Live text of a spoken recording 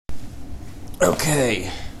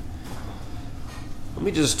Okay, let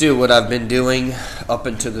me just do what I've been doing up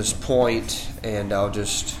until this point, and I'll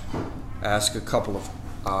just ask a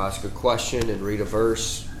question and read a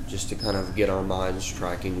verse just to kind of get our minds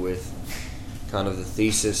tracking with kind of the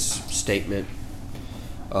thesis statement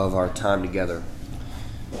of our time together.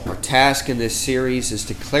 Our task in this series is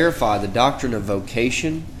to clarify the doctrine of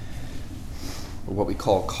vocation, or what we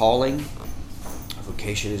call calling.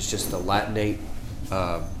 Vocation is just the Latinate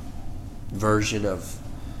version of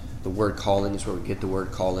the word calling, is where we get the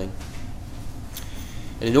word calling.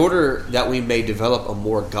 And in order that we may develop a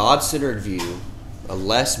more God-centered view, a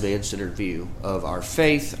less man-centered view of our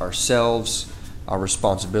faith, ourselves, our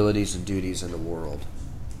responsibilities and duties in the world.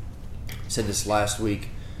 I said this last week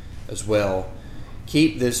as well.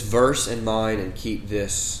 Keep this verse in mind and keep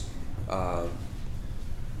this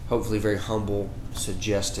hopefully very humble,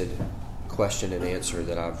 suggested question and answer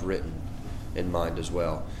that I've written in mind as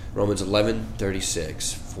well. Romans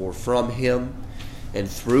 11:36. For from him and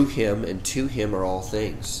through him and to him are all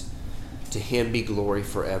things. To him be glory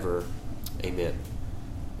forever. Amen.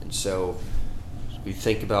 And so we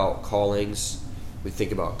think about callings, we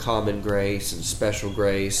think about common grace and special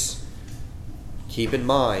grace. Keep in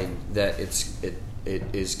mind that it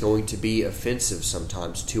is going to be offensive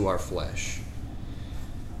sometimes to our flesh.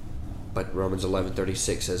 But Romans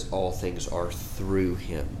 11:36 says all things are through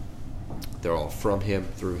him. They're all from him,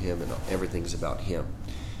 through him, and everything's about him.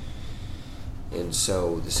 And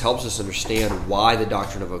so this helps us understand why the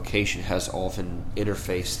doctrine of vocation has often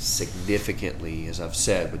interfaced significantly, as I've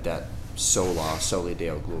said, with that sola, soli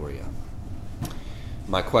Deo Gloria.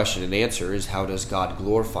 My question and answer is, how does God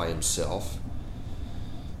glorify himself?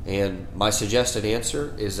 And my suggested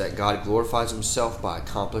answer is that God glorifies himself by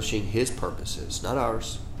accomplishing his purposes, not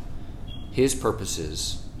ours. His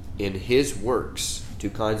purposes in his works, two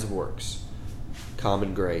kinds of works,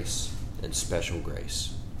 common grace and special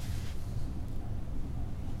grace.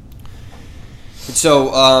 And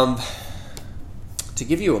so, to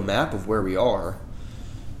give you a map of where we are,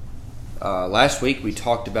 last week we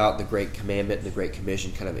talked about the Great Commandment and the Great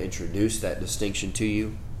Commission, kind of introduced that distinction to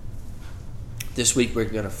you. This week we're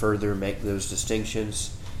going to further make those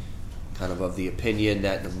distinctions, kind of the opinion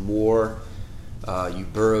that the more you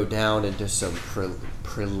burrow down into some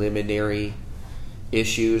preliminary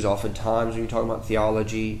issues, oftentimes when you're talking about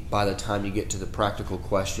theology, by the time you get to the practical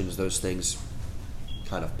questions, those things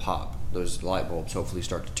kind of pop. Those light bulbs hopefully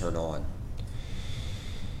start to turn on.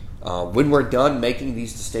 When we're done making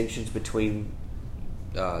these distinctions between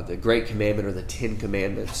the Great Commandment or the Ten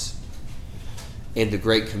Commandments and the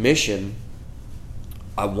Great Commission,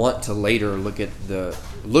 I want to later look at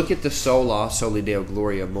the sola, soli Deo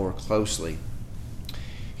Gloria more closely.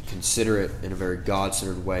 Consider it in a very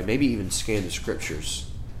God-centered way. Maybe even scan the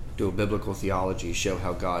scriptures, do a biblical theology, show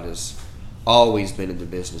how God has always been in the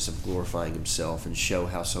business of glorifying himself, and show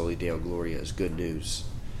how soli Deo Gloria is good news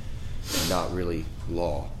and not really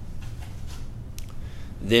law.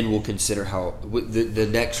 Then we'll consider how the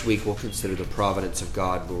next week we'll consider the providence of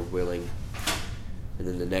God, Lord willing, and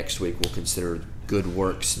then the next week we'll consider good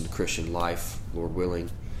works in the Christian life, Lord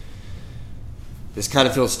willing. This kind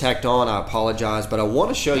of feels tacked on, I apologize, but I want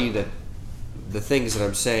to show you that the things that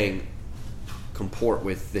I'm saying comport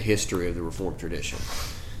with the history of the Reformed tradition.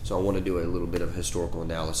 So I want to do a little bit of historical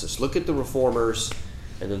analysis. Look at the Reformers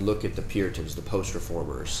and then look at the Puritans, the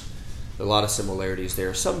post-Reformers. There are a lot of similarities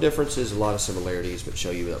there. Some differences, a lot of similarities, but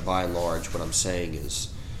show you that by and large what I'm saying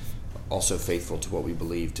is also faithful to what we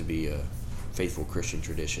believe to be a faithful Christian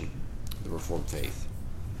tradition, the Reformed faith.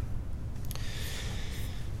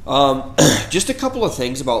 Just a couple of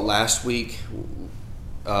things about last week.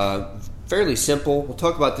 Fairly simple. We'll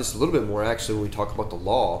talk about this a little bit more actually when we talk about the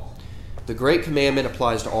law. The Great Commandment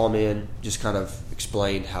applies to all men. Just kind of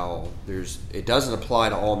explained how it doesn't apply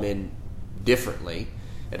to all men differently.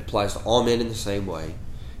 It applies to all men in the same way,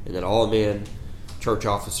 and that all men, church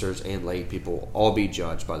officers and lay people, all be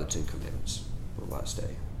judged by the Ten Commandments on the last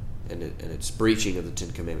day. And it's breaching of the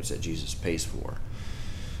Ten Commandments that Jesus pays for.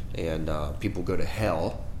 And people go to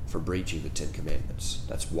hell for breaching the Ten Commandments.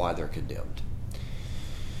 That's why they're condemned.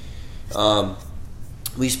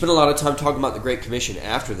 We spent a lot of time talking about the Great Commission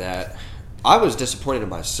after that. I was disappointed in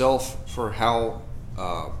myself for how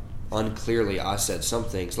unclearly I said some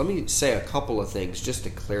things. Let me say a couple of things just to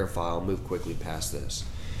clarify. I'll move quickly past this.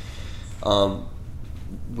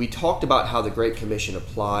 We talked about how the Great Commission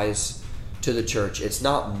applies to the church. It's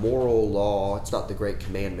not moral law. It's not the Great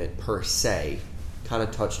Commandment per se. Kind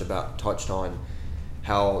of touched on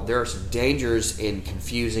how there are some dangers in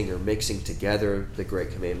confusing or mixing together the Great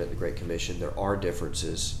Commandment and the Great Commission. There are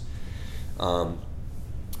differences.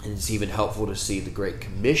 And it's even helpful to see the Great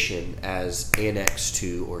Commission as annexed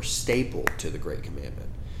to or staple to the Great Commandment.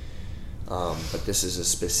 But this is a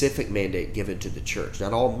specific mandate given to the church.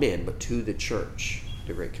 Not all men, but to the church,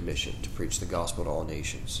 the Great Commission, to preach the gospel to all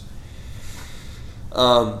nations.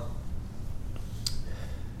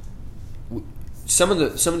 Some of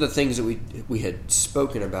the things that we had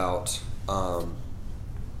spoken about,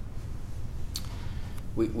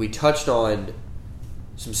 we touched on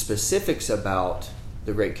some specifics about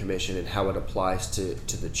the Great Commission and how it applies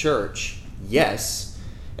to the church, yes.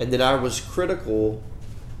 And then I was critical,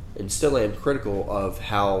 and still am critical, of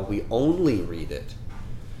how we only read it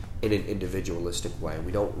in an individualistic way.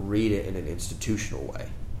 We don't read it in an institutional way,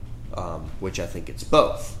 which I think it's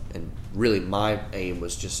both. And really my aim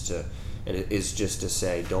was just to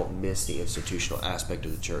say, don't miss the institutional aspect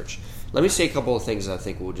of the church. Let me say a couple of things that I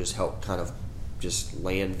think will just help kind of just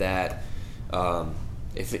land that.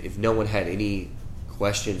 If no one had any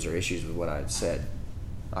questions or issues with what I had said,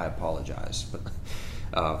 I apologize.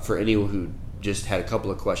 But for anyone who just had a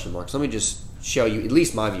couple of question marks, let me just show you at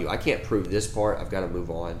least my view. I can't prove this part. I've got to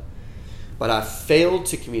move on. But I failed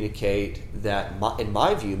to communicate that, in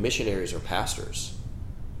my view, missionaries are pastors.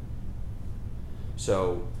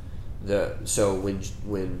 So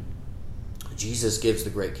when Jesus gives the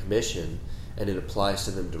Great Commission and it applies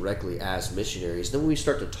to them directly as missionaries, then when we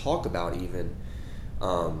start to talk about even,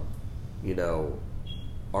 so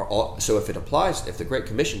if the Great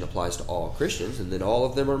Commission applies to all Christians, and then all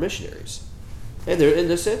of them are missionaries. And in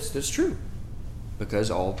this sense, that's true, because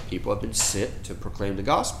all people have been sent to proclaim the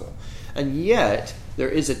gospel. And yet, there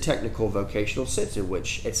is a technical vocational sense in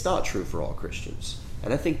which it's not true for all Christians.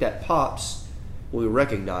 And I think that pops when we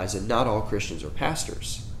recognize that not all Christians are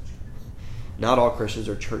pastors. Not all Christians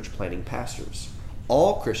are church planting pastors.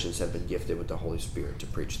 All Christians have been gifted with the Holy Spirit to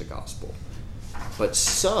preach the gospel. But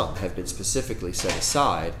some have been specifically set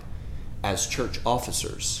aside as church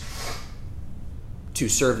officers to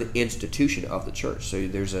serve the institution of the church. So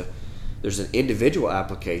there's an individual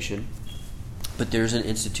application, but there's an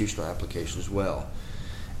institutional application as well.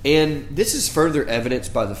 And this is further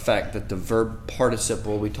evidenced by the fact that the verb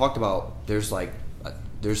participle, we talked about, there's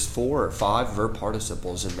 4 or 5 verb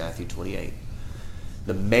participles in Matthew 28.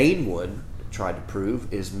 The main one, tried to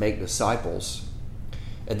prove, is make disciples.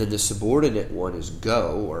 And then the subordinate one is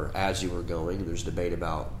go, or as you were going. There's debate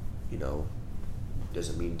about, does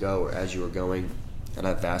it mean go or as you were going? And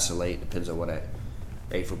I vacillate. Depends on what I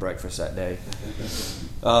ate for breakfast that day.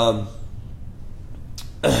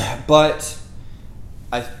 But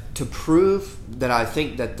to prove that I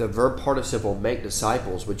think that the verb participle make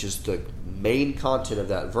disciples, which is the main content of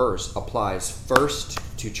that verse, applies first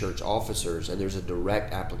to church officers, and there's a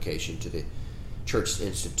direct application to the church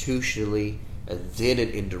institutionally, and then an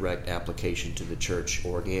indirect application to the church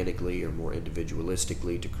organically or more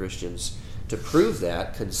individualistically to Christians. To prove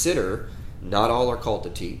that, consider not all are called to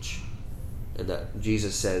teach, and that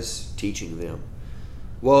Jesus says teaching them.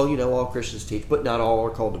 Well, all Christians teach, but not all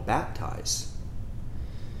are called to baptize.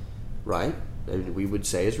 Right? And we would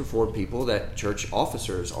say as Reformed people that church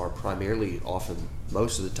officers are primarily, often,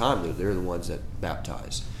 most of the time, they're the ones that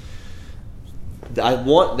baptize. I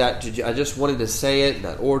just wanted to say it in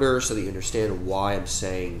that order so that you understand why I'm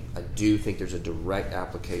saying I do think there's a direct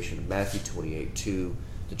application of Matthew 28 to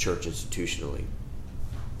the church institutionally.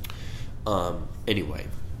 Anyway,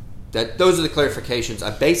 those are the clarifications. I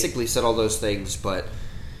basically said all those things, but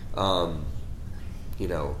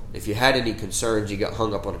if you had any concerns, you got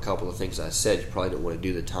hung up on a couple of things I said, you probably don't want to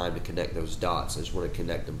do the time to connect those dots. I just want to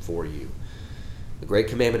connect them for you. The Great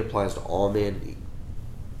Commandment applies to all men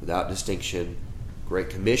without distinction. Great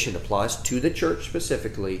Commission applies to the church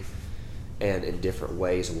specifically and in different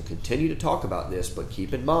ways. And we'll continue to talk about this, but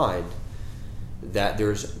keep in mind that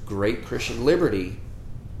there's great Christian liberty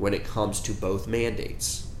when it comes to both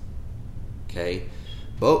mandates. Okay?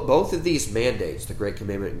 Both of these mandates, the Great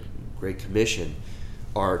Commandment and Great Commission,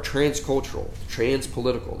 are transcultural,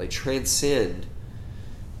 transpolitical. They transcend.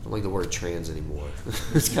 I don't like the word trans anymore.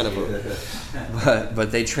 It's kind of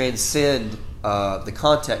but they transcend the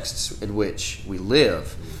contexts in which we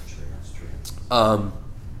live. And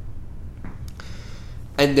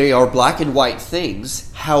they are black and white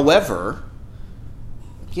things. However,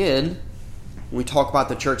 again, when we talk about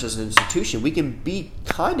the church as an institution, we can be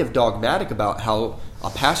kind of dogmatic about how a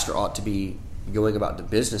pastor ought to be going about the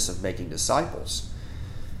business of making disciples.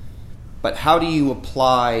 But how do you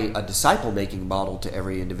apply a disciple-making model to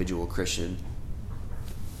every individual Christian?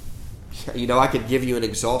 I could give you an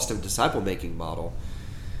exhaustive disciple-making model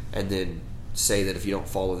and then say that if you don't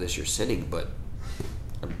follow this, you're sinning. But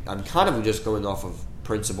I'm kind of just going off of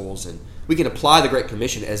principles, and we can apply the Great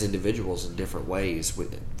Commission as individuals in different ways,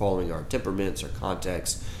 with following our temperaments, our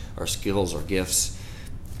contexts, our skills, our gifts.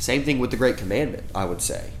 Same thing with the Great Commandment, I would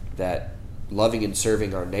say, that loving and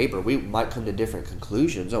serving our neighbor, we might come to different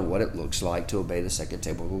conclusions on what it looks like to obey the second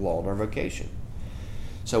table of the law in our vocation.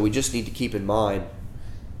 So we just need to keep in mind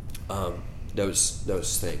those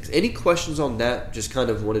things. Any questions on that? Just kind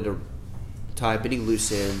of wanted to type any loose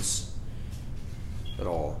ends at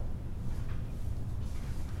all.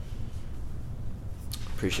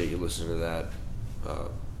 Appreciate you listening to that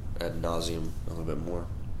ad nauseum a little bit more.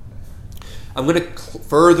 I'm going to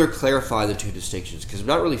further clarify the two distinctions because I'm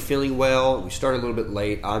not really feeling well. We started a little bit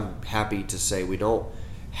late. I'm happy to say we don't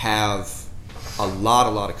have a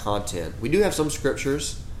lot of content. We do have some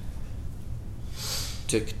scriptures,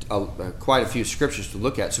 quite a few scriptures to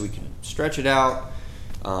look at, so we can stretch it out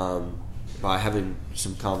by having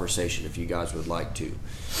some conversation if you guys would like to.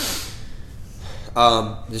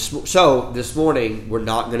 This morning we're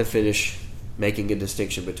not going to finish making a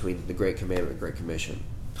distinction between the Great Commandment and Great Commission.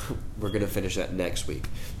 We're going to finish that next week.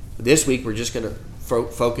 This week we're just going to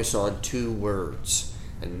focus on two words,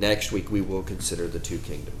 and next week we will consider the two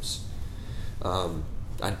kingdoms.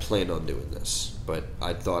 I'd planned on doing this, but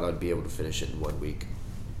I thought I'd be able to finish it in 1 week.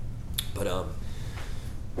 But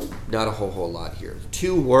not a whole lot here.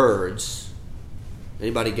 Two words.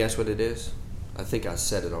 Anybody guess what it is? I think I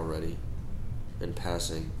said it already in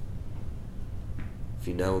passing. If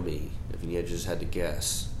you know me, if you just had to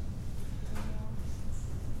guess.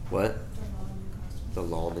 What? The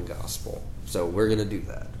law and the gospel. So we're going to do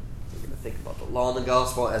that. We're going to think about the law and the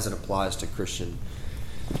gospel as it applies to Christian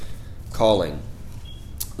calling.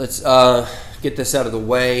 Let's get this out of the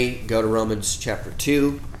way. Go to Romans chapter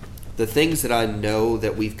 2. The things that I know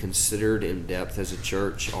that we've considered in depth as a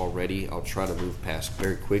church already, I'll try to move past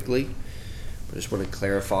very quickly. I just want to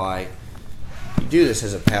clarify. You do this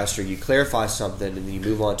as a pastor. You clarify something and then you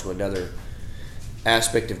move on to another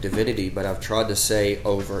aspect of divinity, but I've tried to say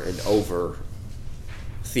over and over,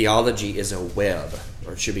 theology is a web,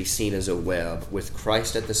 or it should be seen as a web, with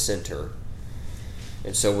Christ at the center.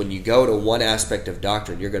 And so when you go to one aspect of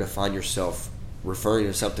doctrine, you're going to find yourself referring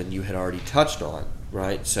to something you had already touched on,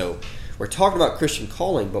 right? So we're talking about Christian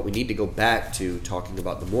calling, but we need to go back to talking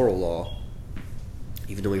about the moral law,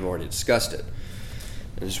 even though we've already discussed it.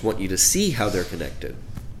 I just want you to see how they're connected,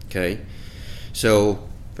 okay? So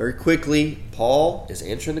very quickly, Paul is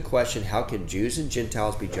answering the question, how can Jews and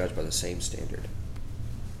Gentiles be judged by the same standard?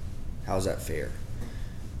 How is that fair?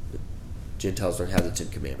 Gentiles don't have the Ten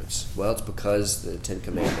Commandments. Well, it's because the Ten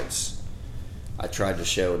Commandments, I tried to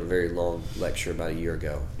show in a very long lecture about a year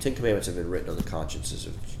ago, Ten Commandments have been written on the consciences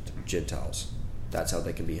of Gentiles. That's how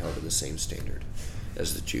they can be held to the same standard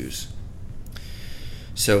as the Jews.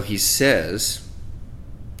 So he says,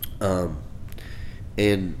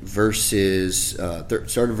 in verses,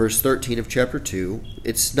 starting in verse 13 of chapter 2,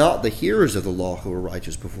 it's not the hearers of the law who are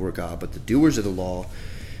righteous before God, but the doers of the law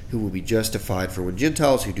who will be justified. For when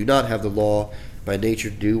Gentiles who do not have the law by nature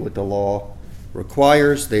do what the law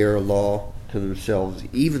requires, they are a law to themselves,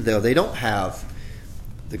 even though they don't have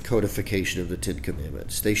the codification of the Ten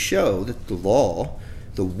Commandments. They show that the law,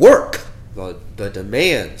 the work, the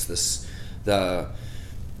demands,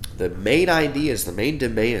 the main ideas, the main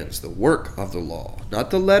demands, the work of the law,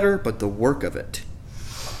 not the letter, but the work of it,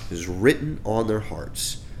 is written on their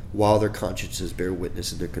hearts, while their consciences bear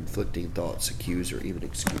witness and their conflicting thoughts accuse or even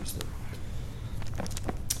excuse them.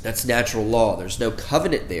 That's natural law. There's no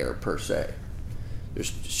covenant there, per se.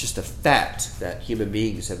 It's just a fact that human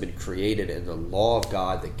beings have been created, and the law of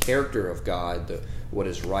God, the character of God, what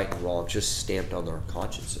is right and wrong, just stamped on their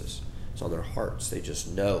consciences. It's on their hearts. They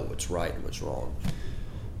just know what's right and what's wrong.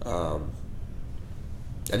 I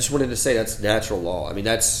just wanted to say that's natural law. I mean,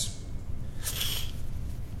 that's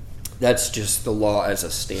just the law as a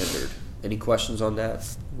standard. Any questions on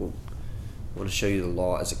that? I want to show you the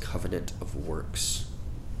law as a covenant of works.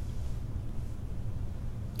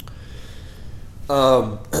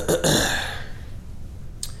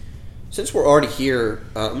 Since we're already here,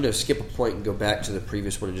 I'm going to skip a point and go back to the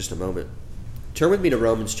previous one in just a moment. Turn with me to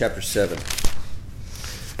Romans chapter 7.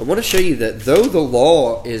 I want to show you that though the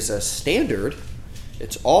law is a standard,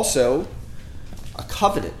 it's also a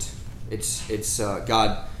covenant. It's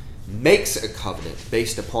God makes a covenant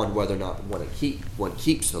based upon whether or not one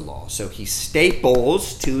keeps the law. So he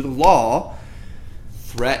staples to the law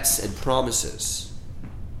threats and promises.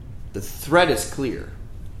 The threat is clear.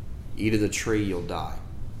 Eat of the tree, you'll die.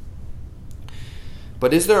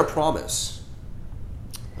 But is there a promise?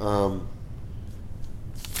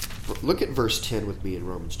 Look at verse 10 with me in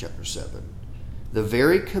Romans chapter 7. The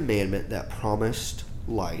very commandment that promised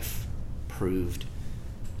life proved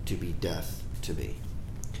to be death to me.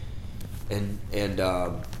 And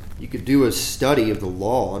you could do a study of the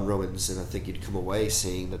law in Romans, and I think you'd come away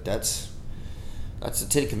seeing that that's the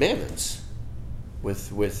Ten Commandments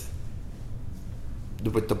with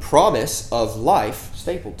the promise of life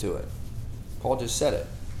stapled to it. Paul just said it.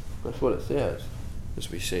 That's what it says,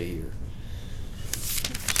 as we say here.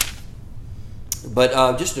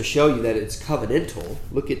 But just to show you that it's covenantal,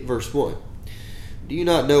 look at verse 1. Do you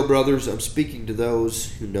not know, brothers, I'm speaking to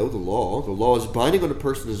those who know the law. The law is binding on a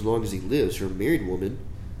person as long as he lives. For a married woman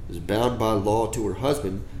is bound by law to her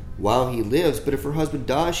husband while he lives, but if her husband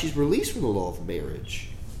dies, she's released from the law of marriage.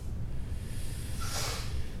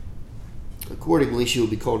 Accordingly, she will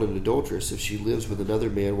be called an adulteress if she lives with another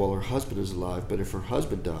man while her husband is alive. But if her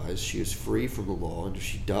husband dies, she is free from the law, and if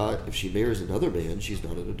she marries another man, she's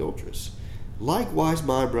not an adulteress. Likewise,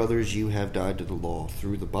 my brothers, you have died to the law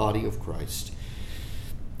through the body of Christ,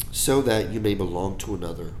 so that you may belong to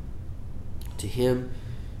another, to him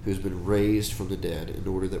who has been raised from the dead, in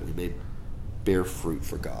order that we may bear fruit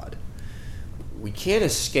for God. We can't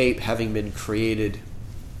escape having been created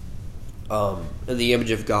in the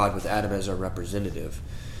image of God with Adam as our representative.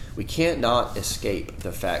 We can't not escape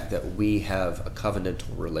the fact that we have a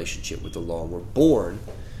covenantal relationship with the law. We're born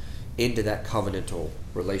into that covenantal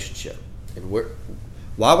relationship. And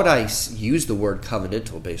why would I use the word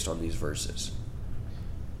covenantal based on these verses?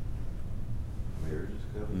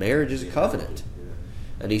 Marriage is a covenant.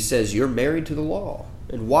 And he says you're married to the law.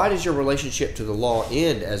 And why does your relationship to the law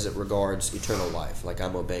end as it regards eternal life, like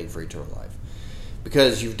I'm obeying for eternal life?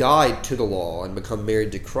 Because you've died to the law and become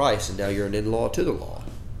married to Christ, and now you're an in-law to the law.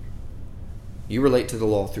 You relate to the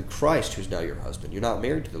law through Christ, who's now your husband. You're not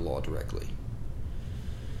married to the law directly.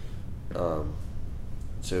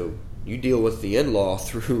 So you deal with the in-law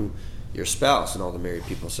through your spouse, and all the married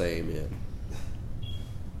people say amen.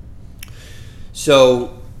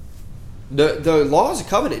 So the law as a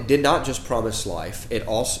covenant did not just promise life. It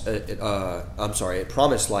also, it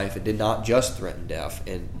promised life. It did not just threaten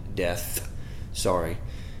death.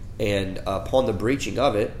 And upon the breaching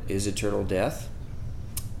of it is eternal death.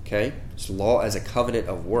 Okay, it's law as a covenant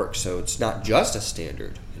of works. So it's not just a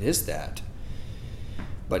standard. It is that.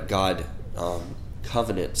 But God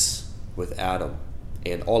covenants with Adam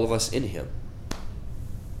and all of us in him.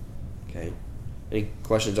 Okay, any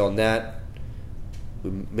questions on that?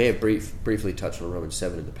 We may have briefly touched on Romans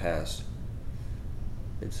 7 in the past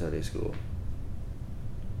in Sunday school.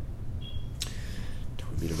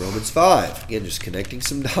 Turn me to Romans 5. Again, just connecting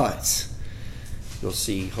some dots. You'll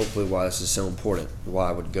see, hopefully, why this is so important, why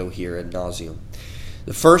I would go here ad nauseum.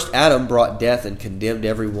 The first Adam brought death and condemned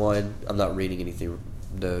everyone. I'm not reading anything,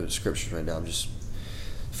 the scriptures right now.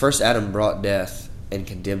 First Adam brought death and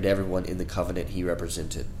condemned everyone in the covenant he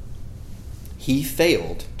represented. He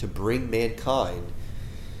failed to bring mankind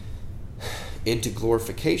into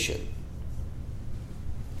glorification,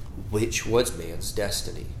 which was man's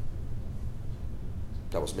destiny.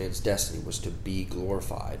 That was man's destiny, was to be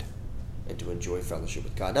glorified and to enjoy fellowship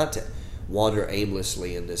with God, not to wander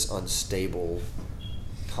aimlessly in this unstable,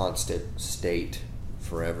 constant state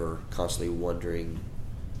forever, constantly wondering,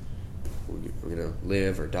 we're going to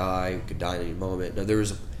live or die, we could die at any moment. No, there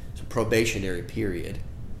was a probationary period,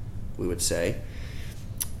 we would say.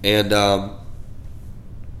 And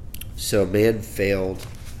so man failed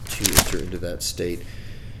to enter into that state.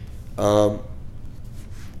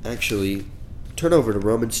 Actually, turn over to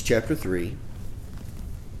Romans chapter 3.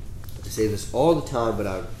 I say this all the time, but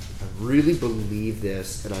I really believe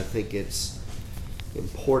this, and I think it's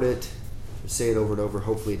important to say it over and over.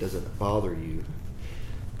 Hopefully it doesn't bother you,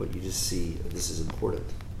 but you just see this is important.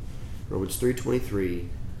 Romans 3:23,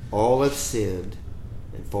 all have sinned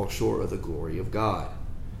and fall short of the glory of God.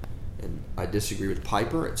 And I disagree with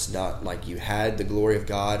Piper. It's not like you had the glory of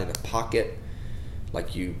God in a pocket,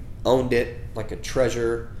 like you owned it like a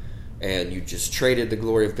treasure, and you just traded the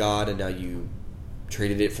glory of God, and now you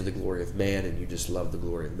traded it for the glory of man, and you just love the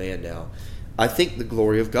glory of man now. I think the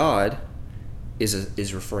glory of God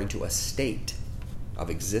is referring to a state of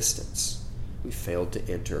existence. We failed to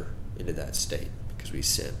enter into that state because we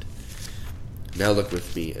sinned. Now look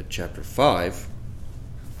with me at chapter 5.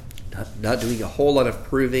 Not doing a whole lot of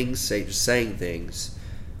proving, just saying things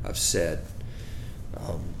I've said,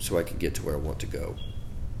 so I can get to where I want to go.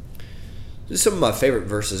 This is some of my favorite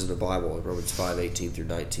verses in the Bible, in Romans 5:18 through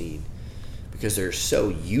 19, because they're so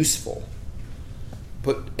useful.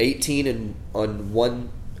 Put 18 on one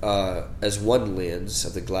as one lens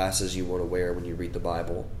of the glasses you want to wear when you read the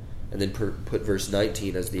Bible, and then put verse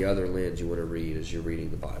 19 as the other lens you want to read as you're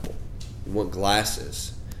reading the Bible. You want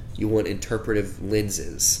glasses. You want interpretive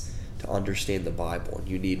lenses to understand the Bible, and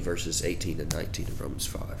you need verses 18 and 19 of Romans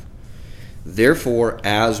 5. Therefore,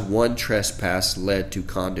 as one trespass led to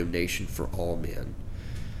condemnation for all men,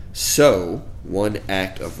 so one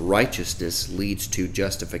act of righteousness leads to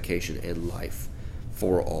justification and life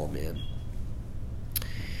for all men.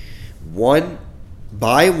 By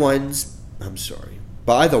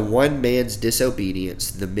the one man's disobedience,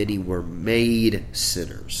 the many were made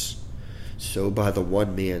sinners. So by the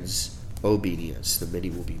one man's obedience, the many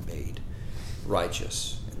will be made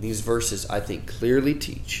righteous. And these verses, I think, clearly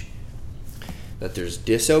teach that there's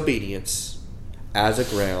disobedience as a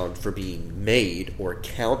ground for being made or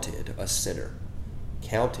counted a sinner,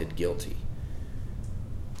 counted guilty.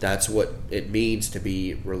 That's what it means to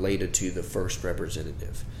be related to the first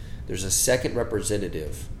representative. There's a second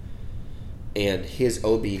representative, and his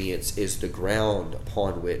obedience is the ground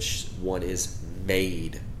upon which one is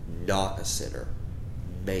made, not a sinner,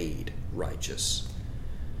 made righteous.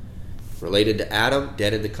 Related to Adam,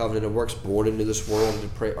 dead in the covenant of works, born into this world.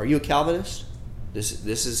 Are you a Calvinist?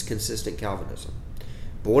 This is consistent Calvinism.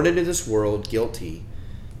 Born into this world, guilty,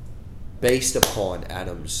 based upon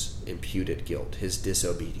Adam's imputed guilt. His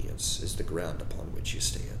disobedience is the ground upon which you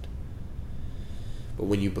stand. But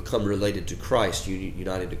when you become related to Christ, you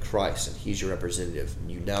united to Christ, and He's your representative,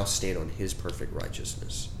 and you now stand on His perfect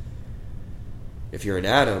righteousness. If you're in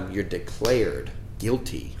Adam, you're declared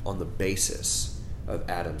guilty on the basis of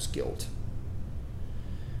Adam's guilt.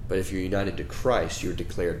 But if you're united to Christ, you're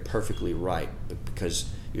declared perfectly right because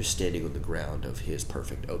you're standing on the ground of His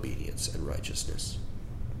perfect obedience and righteousness.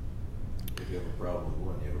 If you have a problem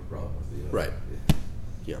with one, you have a problem with the other. Right.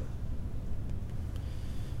 Yep.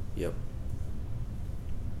 Yep.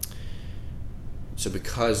 So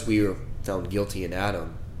because we were found guilty in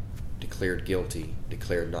Adam, declared guilty,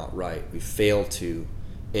 declared not right, we fail to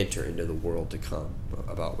enter into the world to come,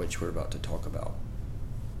 about which we're about to talk about.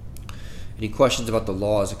 Any questions about the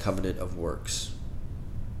law as a covenant of works?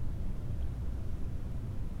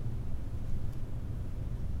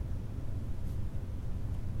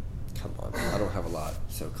 Come on. I don't have a lot,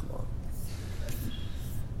 so come on.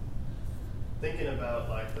 Thinking about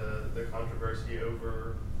like the controversy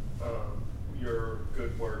over your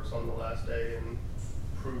good works on the last day and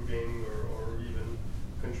proving or even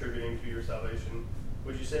contributing to your salvation,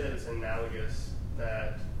 would you say that it's analogous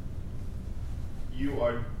that you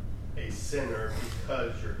are a sinner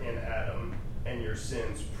because you're in Adam and your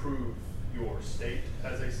sins prove your state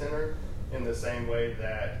as a sinner, in the same way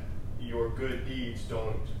that your good deeds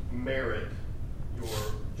don't merit your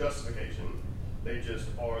justification, they just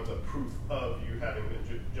are the proof of you having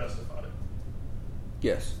been justified?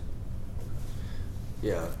 Yes.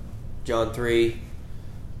 Yeah. John 3,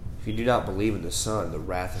 if you do not believe in the Son, the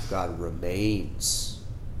wrath of God remains.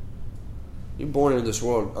 You're born into this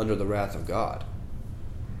world under the wrath of God,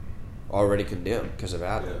 already condemned because of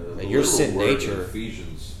Adam. Yeah, and your sin nature.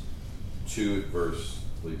 Ephesians 2 verse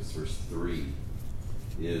 3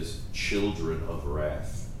 is children of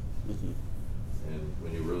wrath. Mm-hmm. And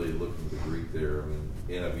when you really look into the Greek there, I mean,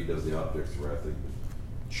 NIV does the objects of wrath thing,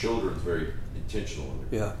 but children's very intentional in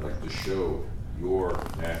it. Yeah. Like to show your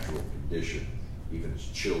natural condition, even as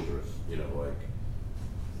children, like.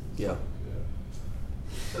 Yeah.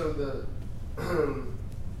 So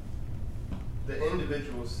the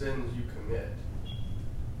individual sins you commit,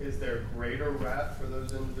 is there greater wrath for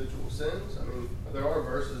those individual sins? I mean, there are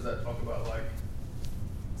verses that talk about like,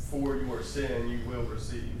 for your sin you will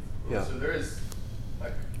receive. Yeah. So there is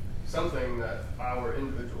like something that our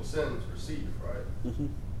individual sins receive, right? Mm-hmm.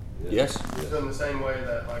 Yes. So in the same way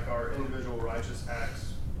that like our individual righteous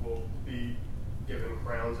acts will be given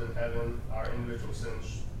crowns in heaven, our individual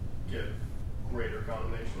sins give greater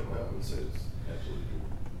condemnation in I would heaven. say it's absolutely true.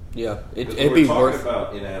 Yeah. Because It'd when be we're talking worth.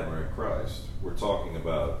 about in Adam or in Christ, we're talking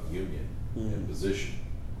about union and position,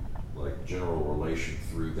 like general relation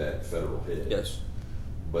through that federal head. Yes.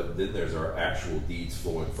 But then there's our actual deeds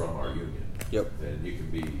flowing from our union. Yep. And you can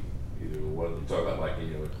be either one you talk about, like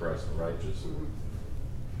in Christ and righteous, or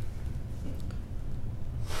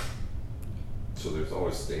so there's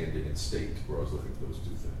always standing and state. We're always looking at those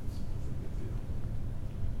two things.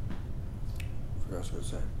 I forgot what I was going to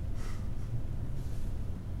say.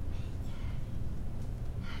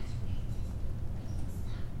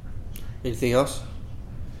 Anything else?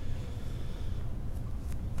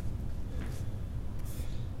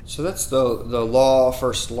 So that's the law.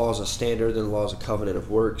 First, law is a standard, then the law is a covenant of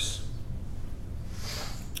works.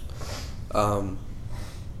 Then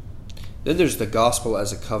there's the gospel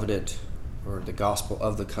as a covenant, or the gospel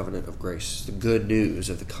of the covenant of grace, the good news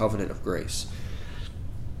of the covenant of grace.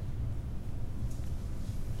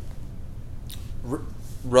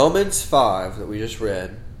 Romans 5 that we just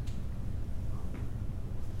read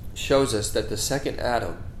shows us that the second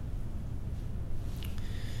Adam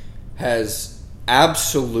has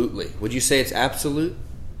absolutely, would you say it's absolute?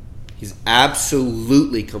 He's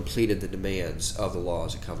absolutely completed the demands of the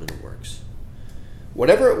laws of covenant of works.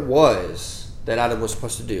 Whatever it was that Adam was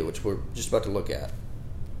supposed to do, which we're just about to look at.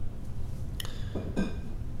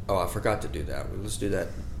 Oh, I forgot to do that. Let's do that.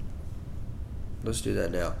 Let's do that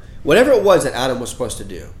now. Whatever it was that Adam was supposed to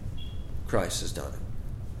do, Christ has done it.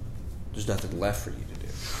 There's nothing left for you to do.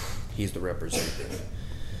 He's the representative.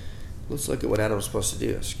 Let's look at what Adam was supposed to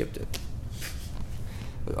do. I skipped it.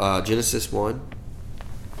 Genesis 1.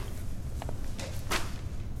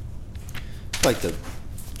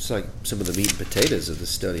 It's like some of the meat and potatoes of the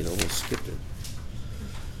study, and I almost skipped it.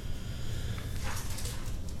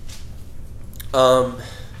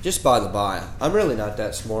 Just by the by, I'm really not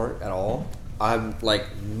that smart at all. I'm like,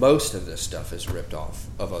 most of this stuff is ripped off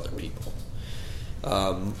of other people.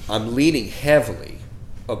 I'm leaning heavily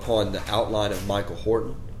upon the outline of Michael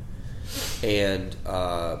Horton and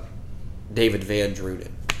David Van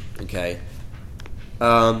Drunen. Okay.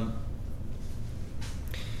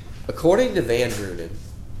 According to Van Drunen,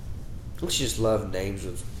 don't you just love names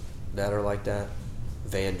that are like that?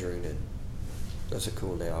 Van Drunen. That's a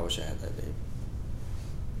cool name. I wish I had that name.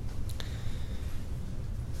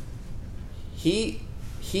 He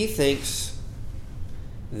thinks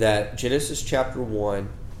that Genesis chapter 1,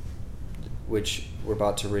 which we're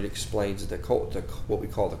about to read, explains what we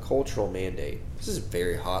call the cultural mandate. This is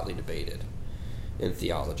very hotly debated in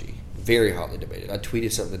theology. Very hotly debated. I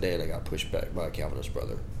tweeted something today and I got pushed back by a Calvinist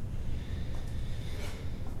brother.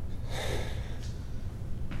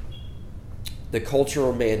 The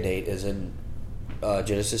cultural mandate is in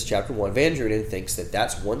Genesis chapter 1. Van Drunen thinks that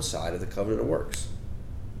that's one side of the covenant of works.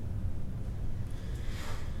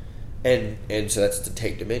 And so that's to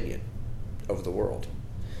take dominion over the world.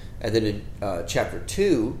 And then in chapter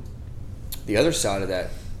 2, the other side of that,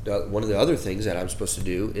 one of the other things that I'm supposed to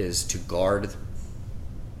do is to guard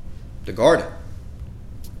the garden.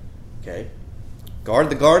 Okay? Guard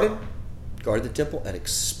the garden, guard the temple, and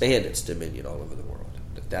expand its dominion all over the world.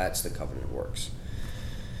 That's the covenant of works.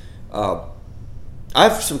 I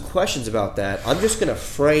have some questions about that. I'm just going to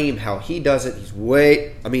frame how he does it.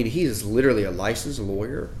 He is literally a licensed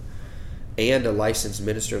lawyer and a licensed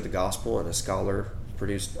minister of the gospel and a scholar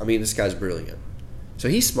produced. This guy's brilliant. So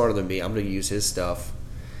he's smarter than me. I'm going to use his stuff.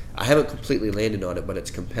 I haven't completely landed on it, but it's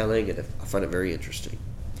compelling and I find it very interesting.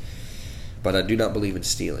 But I do not believe in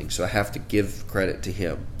stealing, so I have to give credit to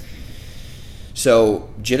him. So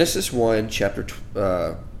Genesis 1,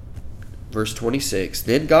 verse 26.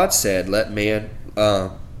 Then God said, "Let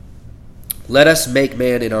us make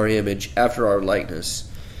man in our image, after our likeness,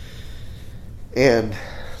 and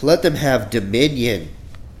let them have dominion."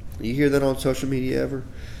 You hear that on social media ever?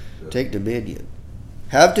 Yeah. Take dominion.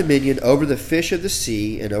 Have dominion over the fish of the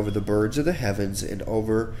sea, and over the birds of the heavens, and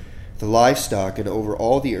over the livestock, and over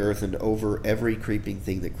all the earth, and over every creeping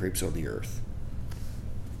thing that creeps on the earth.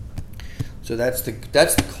 So that's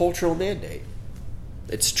the cultural mandate.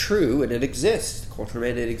 It's true and it exists. The cultural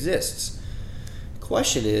mandate exists. The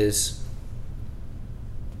question is,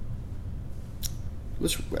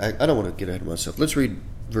 I don't want to get ahead of myself. Let's read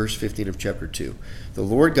verse 15 of chapter 2. The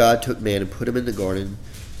Lord God took man and put him in the garden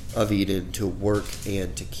of Eden to work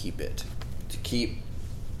and to keep it. To keep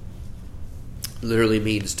literally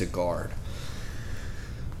means to guard.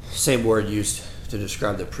 Same word used to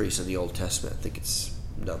describe the priests in the Old Testament. I think it's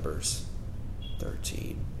Numbers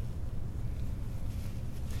 13.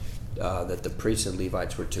 That the priests and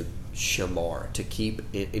Levites were to shamar, to keep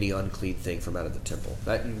any unclean thing from out of the temple.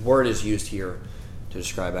 That word is used here to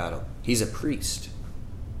describe Adam. He's a priest.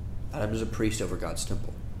 Adam is a priest over God's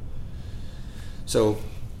temple. So,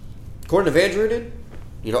 according to Van Drunen,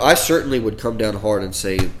 I certainly would come down hard and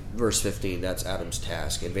say, verse 15, that's Adam's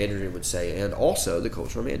task. And Van Drunen would say, and also the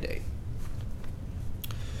cultural mandate.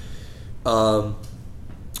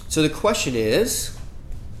 So the question is,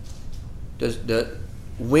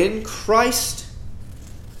 when Christ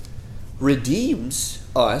redeems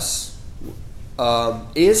us,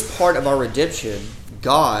 is part of our redemption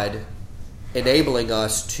God enabling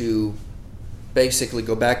us to basically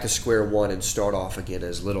go back to square one and start off again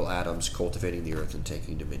as little Adams cultivating the earth and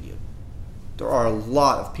taking dominion? There are a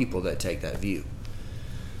lot of people that take that view.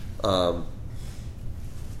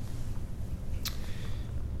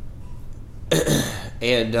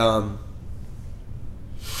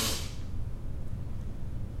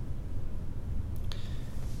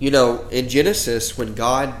 In Genesis, when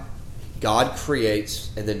God creates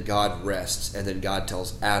and then God rests and then God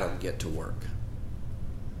tells Adam, get to work.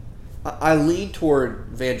 I lean toward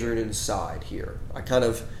Van Drunen's side here. I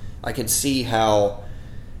can see how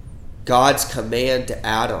God's command to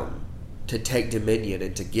Adam to take dominion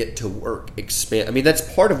and to get to work, expand. I mean,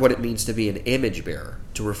 that's part of what it means to be an image bearer,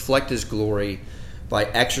 to reflect His glory by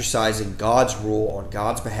exercising God's rule on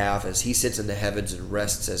God's behalf as He sits in the heavens and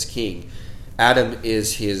rests as king. Adam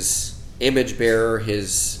is His image bearer,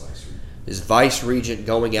 his vice regent,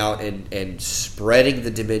 going out and spreading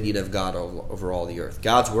the dominion of God over all the earth.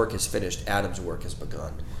 God's work is finished. Adam's work has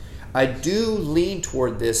begun. I do lean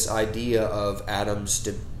toward this idea of Adam's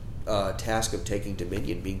task of taking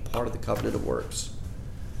dominion being part of the covenant of works.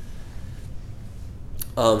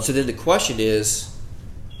 So then the question is,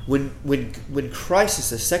 when Christ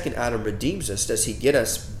as the second Adam redeems us, does He get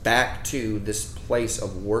us back to this place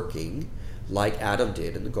of working like Adam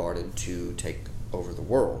did in the garden to take over the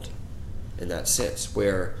world? In that sense,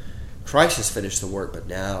 where Christ has finished the work, but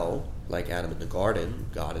now, like Adam in the garden,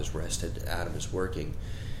 God has rested, Adam is working.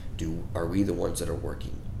 Are we the ones that are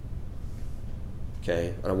working?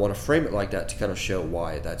 Okay, and I want to frame it like that to kind of show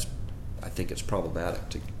why I think it's problematic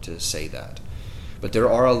to say that. But there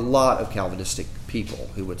are a lot of Calvinistic people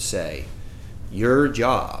who would say, your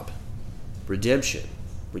job, redemption,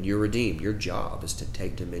 when you're redeemed, your job is to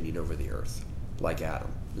take dominion over the earth, like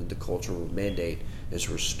Adam. And the cultural mandate is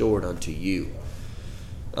restored unto you.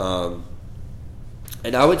 And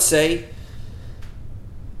I would say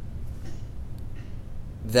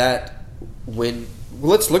that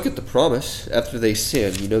let's look at the promise after they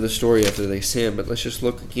sin. You know the story after they sin, but let's just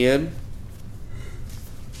look again.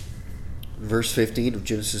 Verse 15 of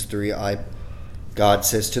Genesis 3, God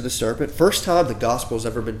says to the serpent, first time the gospel has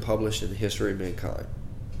ever been published in the history of mankind.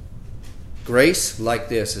 Grace like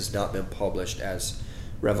this has not been published as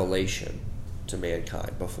revelation to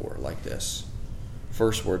mankind before like this.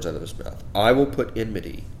 First words out of His mouth. I will put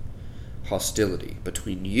enmity, hostility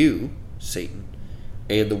between you, Satan,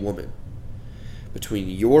 and the woman, between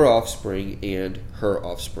your offspring and her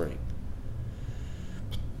offspring.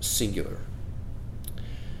 Singular.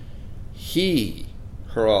 He,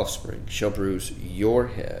 her offspring, shall bruise your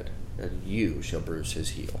head, and you shall bruise his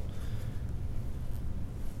heel.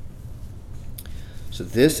 So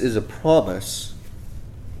this is a promise.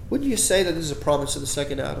 Wouldn't you say that this is a promise of the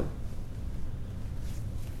second Adam?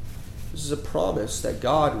 This is a promise that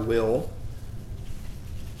God will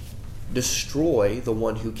destroy the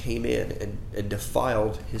one who came in and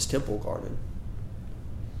defiled His temple garden.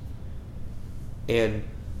 And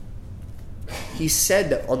He said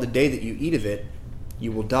that on the day that you eat of it,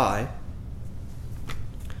 you will die.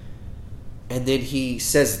 And then He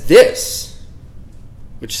says this,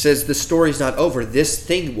 which says the story's not over. This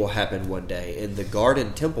thing will happen one day, and the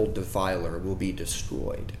garden temple defiler will be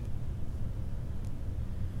destroyed.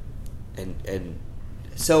 And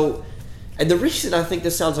the reason I think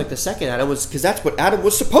this sounds like the second Adam was because that's what Adam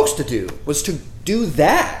was supposed to do, was to do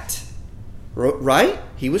that. Right?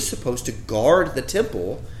 He was supposed to guard the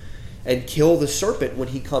temple and kill the serpent when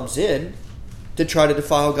he comes in to try to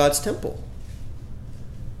defile God's temple.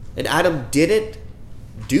 And Adam didn't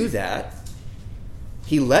do that.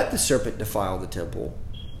 He let the serpent defile the temple.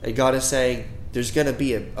 And God is saying there's going to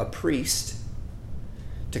be a priest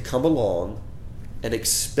to come along and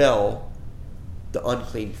expel the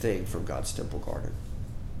unclean thing from God's temple garden.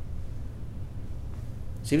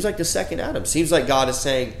 Seems like the second Adam. Seems like God is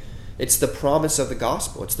saying it's the promise of the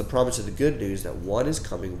gospel. It's the promise of the good news that one is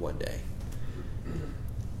coming one day.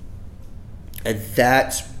 And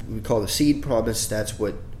that's what we call the seed promise. That's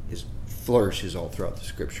what flourishes all throughout the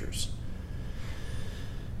scriptures.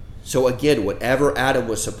 So again, whatever Adam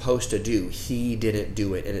was supposed to do, he didn't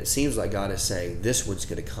do it. And it seems like God is saying this one's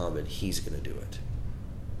going to come and he's going to do it.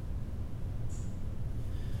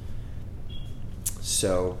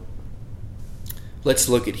 So let's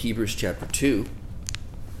look at Hebrews chapter 2.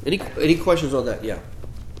 Any questions on that? Yeah.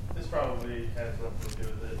 This probably has nothing to do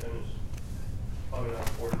with it, and it's probably not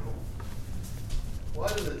important. Why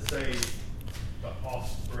does it say the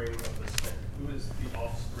offspring of the snake? Who is the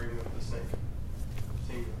offspring of the snake?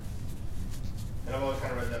 Singular. And I've always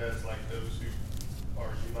kind of read that as like those who are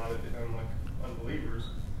united and like unbelievers.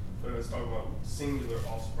 But if it's talking about singular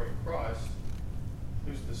offspring of Christ,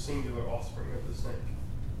 who's the singular offspring of the snake?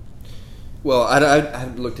 Well, I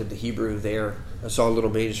haven't looked at the Hebrew there. I saw a little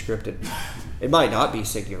manuscript. It might not be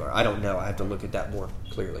singular. I don't know. I have to look at that more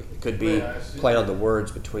clearly. It could be play on the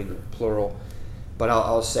words between the plural. But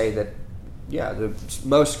I'll say that, yeah,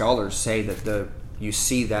 most scholars say that you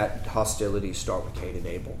see that hostility start with Cain and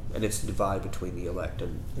Abel, and it's divide between the elect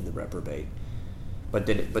and the reprobate. But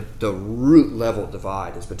the root level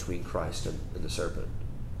divide is between Christ and the serpent,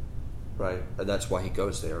 right? And that's why he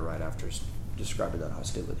goes there right after describing that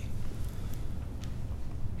hostility.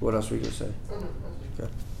 What else were you going to say? Oh, no,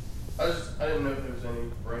 Okay. I didn't know if there was any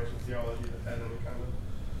branch of theology that had any kind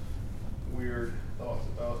of weird thoughts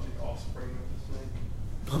about the offspring of the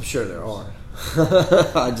snake. I'm sure there are.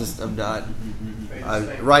 I'm not.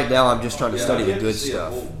 Right now, I'm just trying to study the good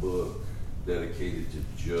stuff. A whole book dedicated to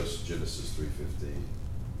just Genesis 3:15.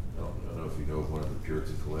 I don't know if you know of one in the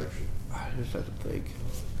Puritan collection. I just have to think.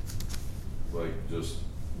 Like just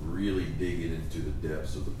really digging into the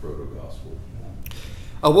depths of the proto-gospel.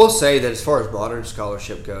 I will say that as far as modern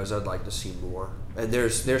scholarship goes, I'd like to see more. And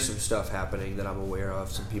there's some stuff happening that I'm aware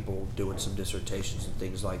of. Some people doing some dissertations and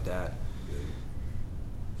things like that.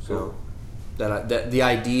 So that the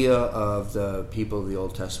idea of the people of the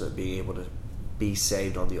Old Testament being able to be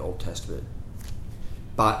saved on the Old Testament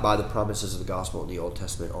by the promises of the gospel in the Old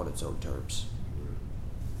Testament on its own terms.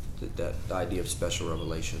 That idea of special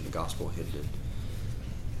revelation, the gospel hidden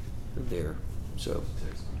in there. So.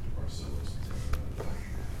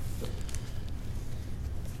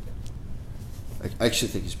 I actually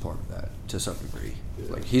think he's part of that to some degree.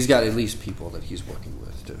 Yeah. Like he's got at least people that he's working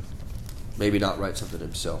with to maybe not write something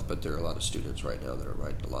himself, but there are a lot of students right now that are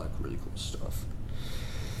writing a lot of really cool stuff.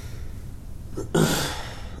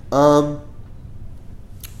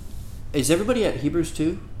 Is everybody at Hebrews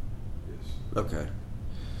 2? Yes. Okay.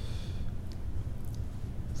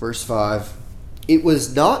 Verse 5. It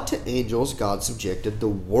was not to angels God subjected the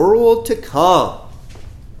world to come.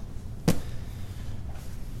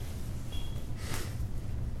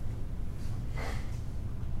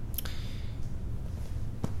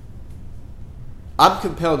 I'm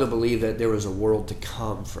compelled to believe that there was a world to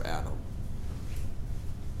come for Adam,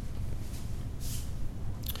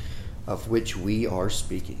 of which we are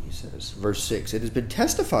speaking, he says. Verse 6, it has been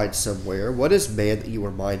testified somewhere, what is man that you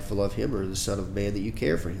are mindful of him, or the son of man that you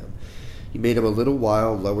care for him? You made him a little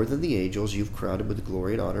while lower than the angels. You've crowned him with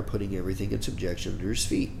glory and honor, putting everything in subjection under his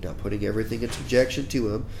feet. Now putting everything in subjection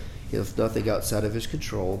to him, he has nothing outside of his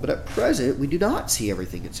control. But at present, we do not see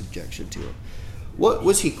everything in subjection to him. What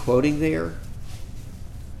was he quoting there?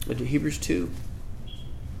 Into Hebrews 2.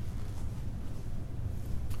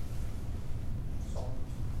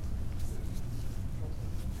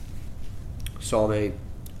 Psalm 8.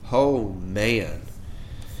 Oh man,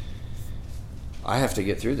 I have to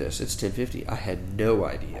get through this. It's 10:50. I had no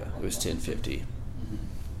idea it was 10:50.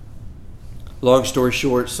 Long story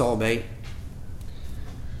short, Psalm 8.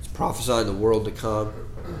 It's prophesying the world to come.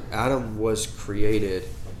 Adam was created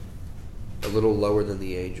a little lower than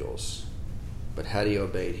the angels. But had he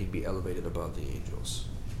obeyed, he'd be elevated above the angels.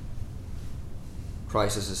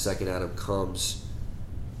 Christ as the second Adam comes,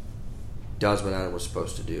 does what Adam was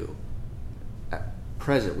supposed to do. At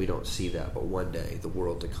present, we don't see that, but one day, the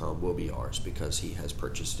world to come will be ours because he has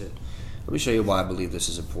purchased it. Let me show you why I believe this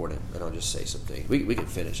is important, and I'll just say something. We can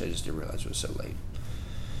finish. I just didn't realize it was so late.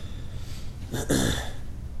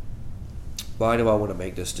 Why do I want to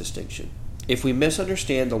make this distinction? If we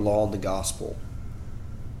misunderstand the law and the gospel,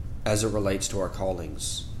 as it relates to our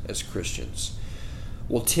callings as Christians,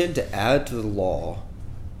 we'll tend to add to the law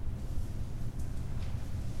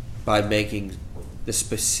by making the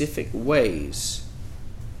specific ways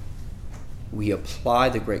we apply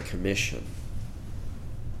the Great Commission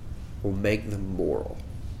will make them moral.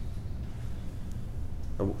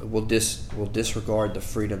 We'll disregard the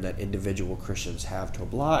freedom that individual Christians have to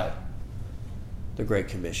apply the Great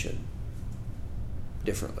Commission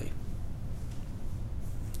differently.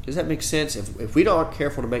 Does that make sense? If we aren't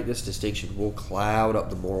careful to make this distinction, we'll cloud up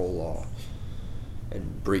the moral law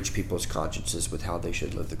and breach people's consciences with how they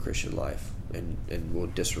should live the Christian life, and we'll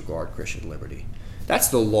disregard Christian liberty. That's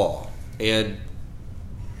the law. And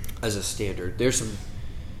as a standard, there's some,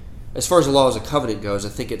 as far as the law as a covenant goes, I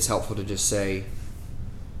think it's helpful to just say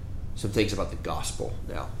some things about the gospel.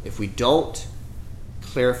 Now, if we don't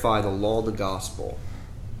clarify the law and the gospel,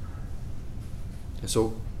 and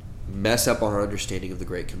so mess up on our understanding of the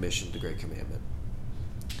Great Commission, the Great Commandment.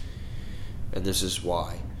 And this is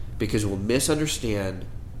why. Because we'll misunderstand,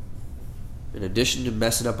 in addition to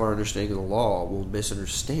messing up our understanding of the law, we'll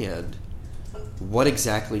misunderstand what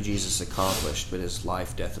exactly Jesus accomplished in his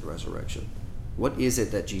life, death, and resurrection. What is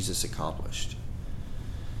it that Jesus accomplished?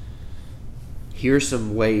 Here's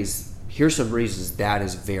some reasons that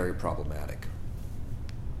is very problematic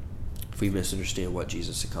if we misunderstand what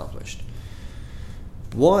Jesus accomplished.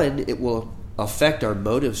 One, it will affect our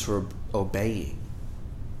motives for obeying.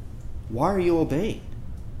 Why are you obeying?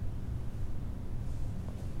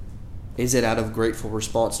 Is it out of grateful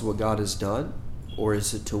response to what God has done? Or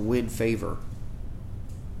is it to win favor?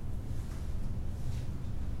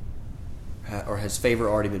 Or has favor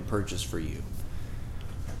already been purchased for you?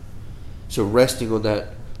 So resting on that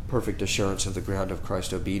perfect assurance of the ground of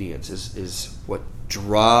Christ's obedience is what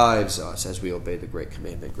drives us as we obey the Great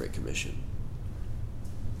Commandment, Great Commission.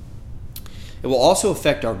 It will also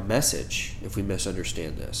affect our message if we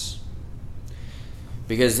misunderstand this.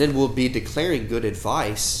 Because then we'll be declaring good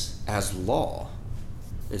advice as law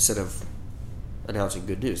instead of announcing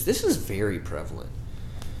good news. This is very prevalent,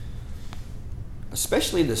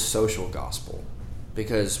 especially in the social gospel,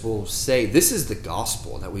 because we'll say this is the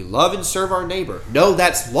gospel, that we love and serve our neighbor. No,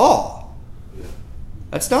 that's law.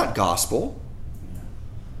 That's not gospel.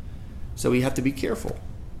 So we have to be careful.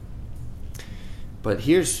 But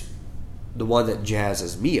here's the one that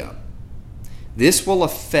jazzes me up. This will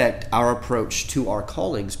affect our approach to our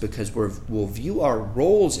callings because we'll view our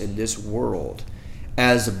roles in this world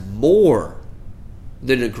as more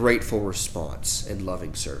than a grateful response and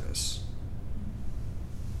loving service.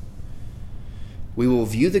 We will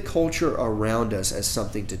view the culture around us as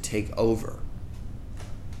something to take over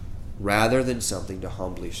rather than something to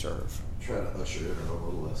humbly serve. Try to usher in a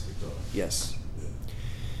little eschatology. Yes.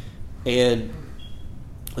 And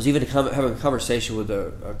I was even having a conversation with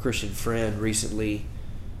a Christian friend recently,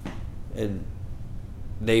 and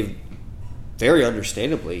they very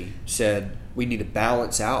understandably said we need to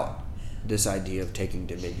balance out this idea of taking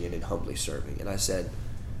dominion and humbly serving. And I said,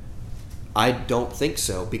 I don't think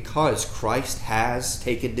so, because Christ has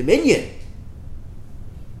taken dominion.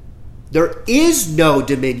 There is no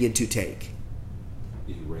dominion to take.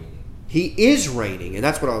 He's reigning. He is reigning, and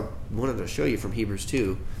that's what I wanted to show you from Hebrews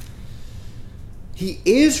 2. He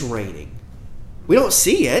is reigning. We don't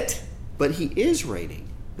see it, but he is reigning.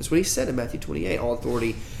 That's what he said in Matthew 28. All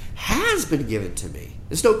authority has been given to me.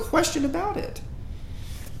 There's no question about it.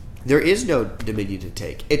 There is no dominion to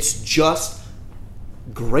take. It's just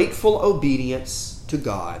grateful obedience to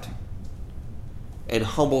God and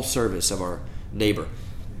humble service of our neighbor.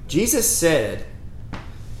 Jesus said,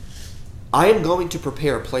 I am going to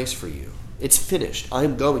prepare a place for you. It's finished. I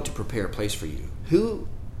am going to prepare a place for you. Who,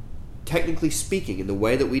 technically speaking, in the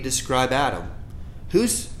way that we describe Adam,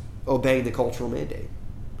 who's obeying the cultural mandate?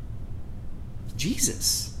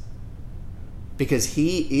 Jesus. Because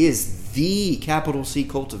he is the capital C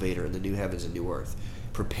cultivator in the new heavens and new earth,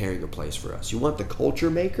 preparing a place for us. You want the culture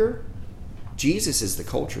maker? Jesus is the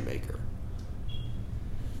culture maker.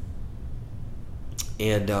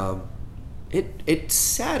 And it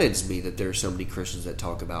saddens me that there are so many Christians that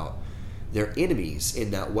talk about their enemies in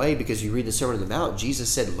that way, because you read the Sermon on the Mount, Jesus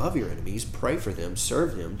said, love your enemies, pray for them,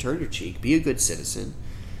 serve them, turn your cheek, be a good citizen.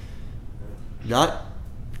 Not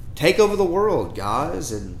take over the world,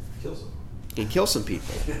 guys, and kill some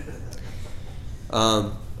people.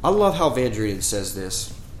 I love how Van Druden says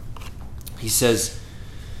this. He says,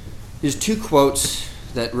 there's two quotes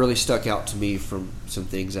that really stuck out to me from some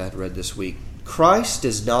things I had read this week. Christ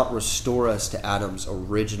does not restore us to Adam's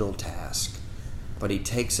original task, but he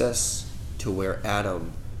takes us to where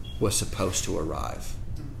Adam was supposed to arrive.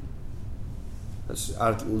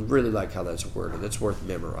 I really like how that's worded. That's worth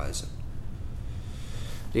memorizing.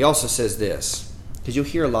 He also says this, because you'll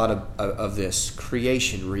hear a lot of this,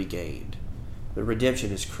 creation regained. The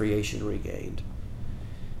redemption is creation regained.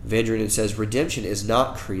 Van Druden says redemption is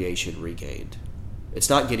not creation regained. It's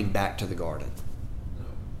not getting back to the garden. No.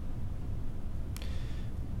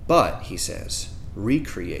 But, he says,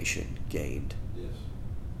 recreation gained. Yes.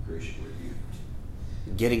 Creation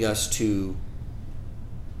reviewed. Getting us to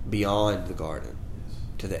beyond the garden, Yes.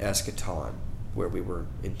 to the eschaton, where we were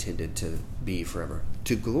intended to be forever,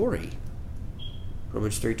 to glory.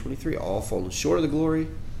 Romans 3:23, all fallen short of the glory,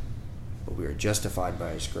 but we are justified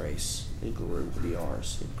by his grace, and glory will be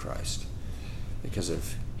ours in Christ. Because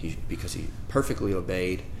he perfectly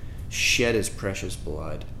obeyed, shed his precious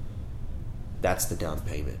blood. That's the down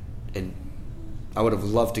payment. And I would have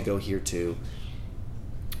loved to go here too.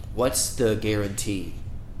 What's the guarantee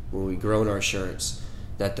when we grow in our assurance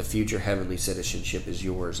that the future heavenly citizenship is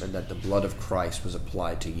yours and that the blood of Christ was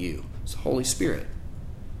applied to you? It's the Holy Spirit.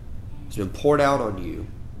 It's been poured out on you,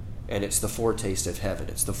 and it's the foretaste of heaven.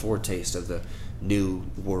 It's the foretaste of the new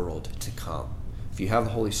world to come. If you have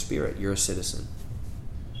the Holy Spirit, you're a citizen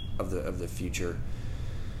of the future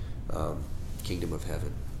kingdom of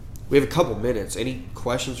heaven. We have a couple minutes. Any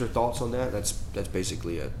questions or thoughts on that? That's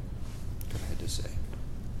basically it. What I had to say.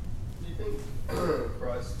 Do you think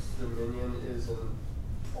Christ's dominion is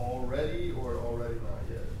already or already not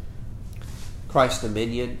yet? Christ's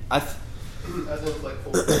dominion, as in like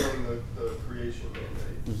fulfilling the creation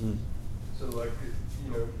mandate. Mm-hmm. So like,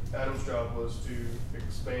 Adam's job was to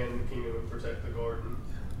expand the kingdom and protect the garden.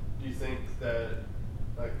 Do you think that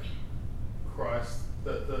like Christ,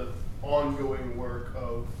 the ongoing work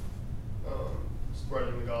of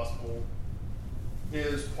spreading the gospel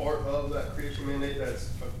is part of that creation mandate that's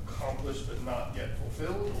accomplished but not yet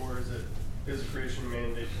fulfilled, or is the creation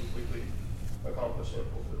mandate completely accomplished and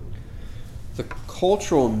fulfilled? The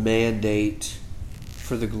cultural mandate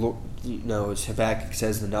for the as Habakkuk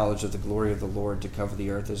says, the knowledge of the glory of the Lord to cover the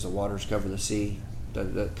earth as the waters cover the sea.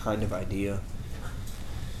 That kind of idea.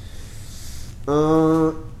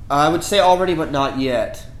 I would say already, but not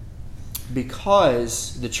yet,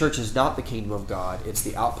 because the church is not the kingdom of God; it's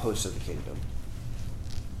the outpost of the kingdom.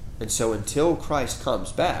 And so, until Christ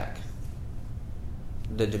comes back,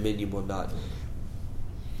 the dominion will not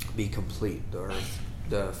be complete.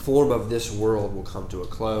 The form of this world will come to a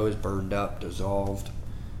close, burned up, dissolved,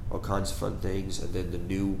 all kinds of fun things, and then the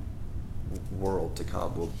new world to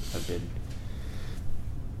come will have been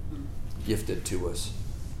gifted to us.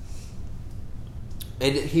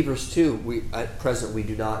 And in Hebrews 2, at present we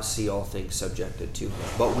do not see all things subjected to him,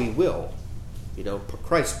 but we will.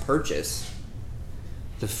 Christ purchased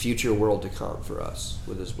the future world to come for us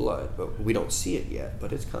with his blood, but we don't see it yet,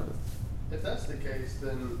 but it's coming. If that's the case,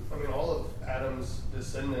 then, all of Adam's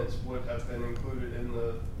descendants would have been included in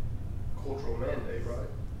the cultural mandate, right?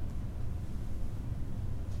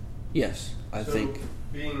 Yes, I think.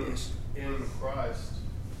 Being yes. in Christ,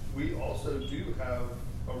 we also do have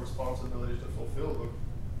a responsibility to fulfill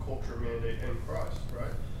the culture mandate in Christ,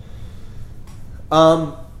 right?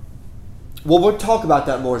 Well, we'll talk about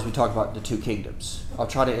that more as we talk about the two kingdoms. I'll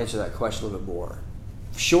try to answer that question a little bit more.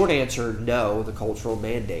 Short answer, no, the cultural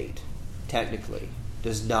mandate, technically,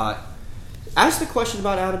 does not... Ask the question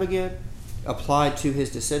about Adam again, applied to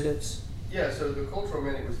his descendants. Yeah, so the cultural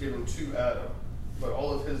mandate was given to Adam, but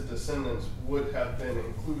all of his descendants would have been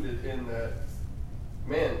included in that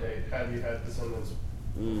mandate had he had descendants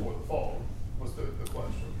before the fall, was the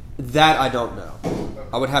question. That I don't know.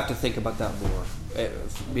 I would have to think about that more.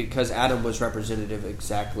 Because Adam was representative,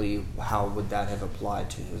 exactly how would that have applied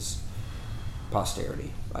to his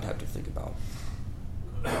posterity? I'd have to think about.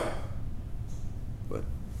 But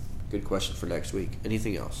good question for next week.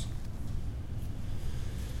 Anything else?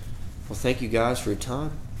 Well, thank you guys for your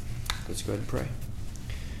time. Let's go ahead and pray.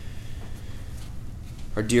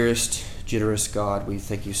 Our dearest, generous God, we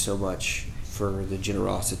thank you so much for the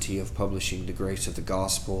generosity of publishing the grace of the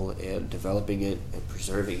gospel and developing it and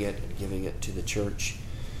preserving it and giving it to the church.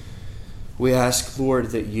 We ask, Lord,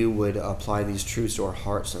 that you would apply these truths to our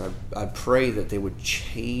hearts, and I pray that they would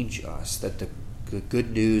change us, that the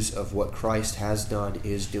good news of what Christ has done,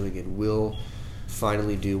 is doing, and will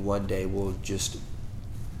finally do one day will just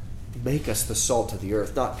make us the salt of the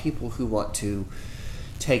earth. Not people who want to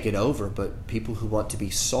take it over, but people who want to be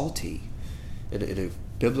salty in a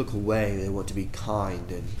biblical way. They want to be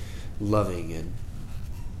kind and loving and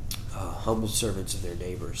humble servants of their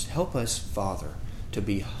neighbors. Help us, Father, to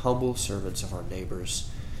be humble servants of our neighbors,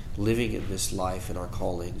 living in this life and our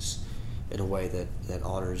callings in a way that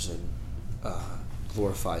honors and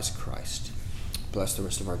glorifies Christ. Bless the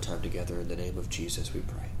rest of our time together. In the name of Jesus we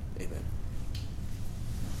pray. Amen.